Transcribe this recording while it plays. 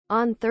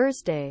On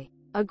Thursday,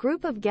 a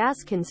group of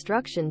gas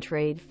construction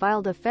trade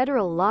filed a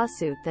federal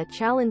lawsuit that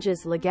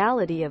challenges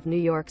legality of New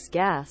York's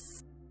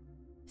gas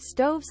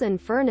stoves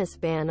and furnace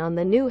ban on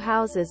the new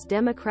House's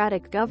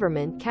Democratic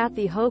government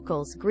Kathy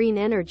Hochul's green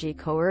energy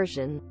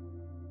coercion.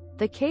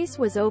 The case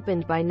was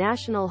opened by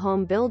National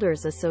Home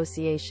Builders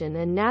Association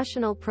and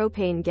National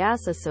Propane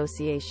Gas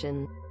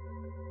Association,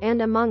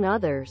 and among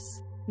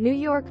others. New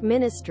York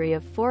Ministry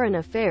of Foreign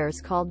Affairs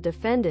called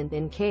defendant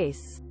in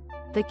case.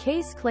 The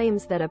case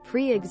claims that a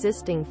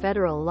pre-existing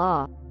federal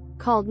law,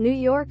 called New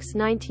York's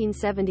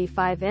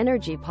 1975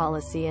 Energy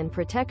Policy and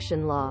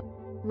Protection Law,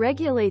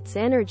 regulates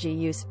energy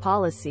use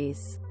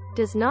policies,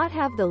 does not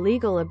have the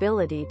legal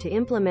ability to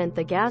implement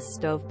the gas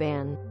stove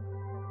ban.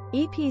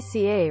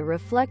 EPCA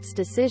reflects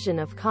decision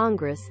of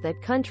Congress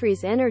that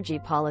country's energy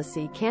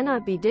policy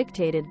cannot be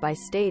dictated by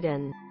state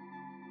and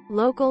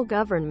local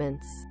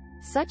governments.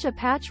 Such a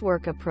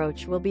patchwork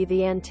approach will be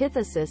the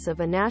antithesis of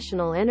a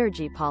national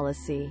energy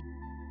policy.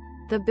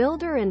 The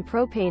builder and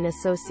propane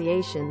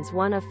associations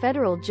want a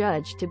federal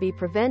judge to be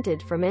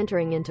prevented from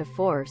entering into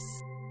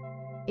force.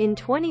 In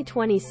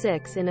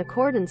 2026, in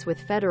accordance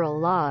with federal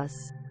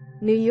laws,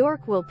 New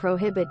York will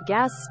prohibit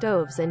gas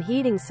stoves and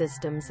heating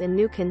systems in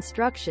new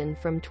construction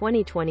from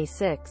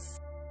 2026.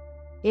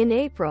 In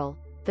April,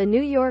 the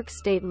New York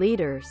state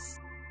leaders,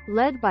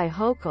 led by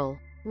Hochul,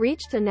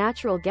 reached a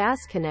natural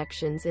gas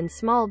connections in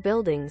small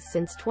buildings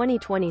since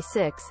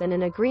 2026 and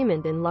an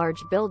agreement in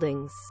large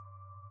buildings.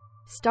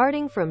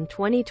 Starting from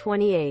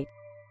 2028,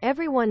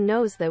 everyone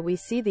knows that we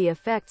see the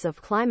effects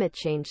of climate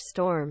change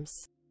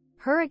storms.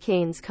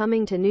 Hurricanes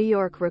coming to New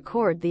York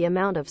record the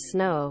amount of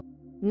snow.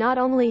 Not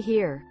only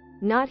here,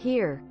 not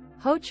here.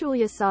 Hochul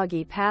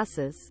Yasagi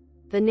passes.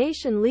 The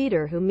nation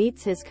leader who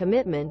meets his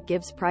commitment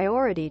gives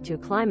priority to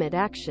climate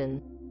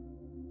action.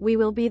 We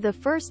will be the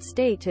first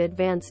state to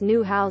advance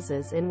new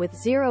houses and with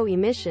zero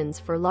emissions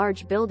for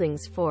large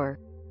buildings for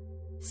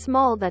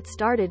small that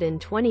started in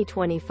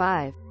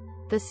 2025.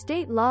 The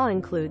state law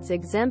includes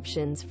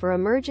exemptions for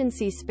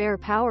emergency spare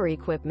power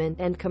equipment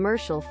and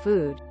commercial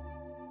food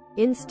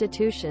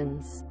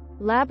institutions,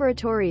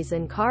 laboratories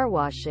and car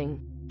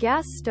washing.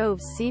 Gas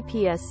stoves.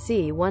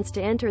 CPSC wants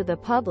to enter the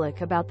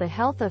public about the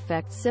health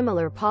effects.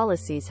 Similar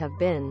policies have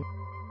been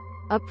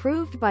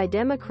approved by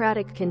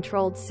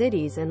Democratic-controlled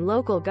cities and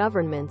local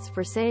governments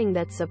for saying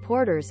that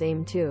supporters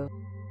aim to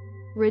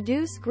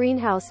reduce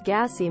greenhouse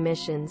gas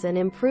emissions and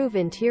improve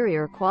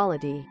interior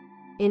quality.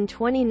 In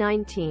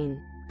 2019,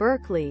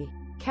 Berkeley,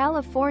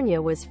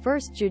 California was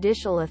first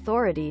judicial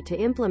authority to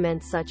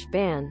implement such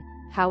ban.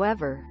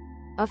 However,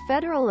 a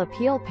federal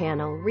appeal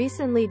panel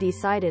recently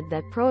decided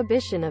that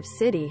prohibition of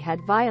city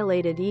had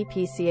violated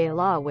EPCA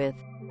law with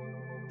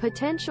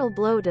potential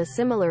blow to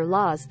similar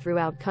laws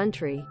throughout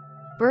country.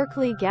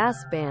 Berkeley gas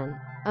ban.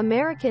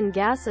 American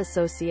Gas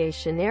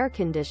Association Air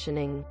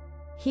Conditioning,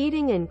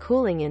 Heating and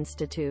Cooling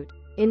Institute.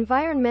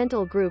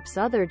 Environmental groups.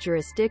 Other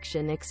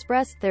jurisdiction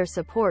expressed their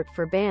support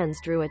for bans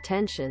drew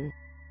attention.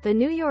 The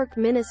New York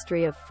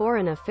Ministry of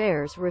Foreign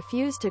Affairs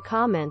refused to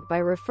comment by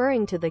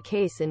referring to the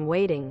case in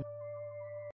waiting.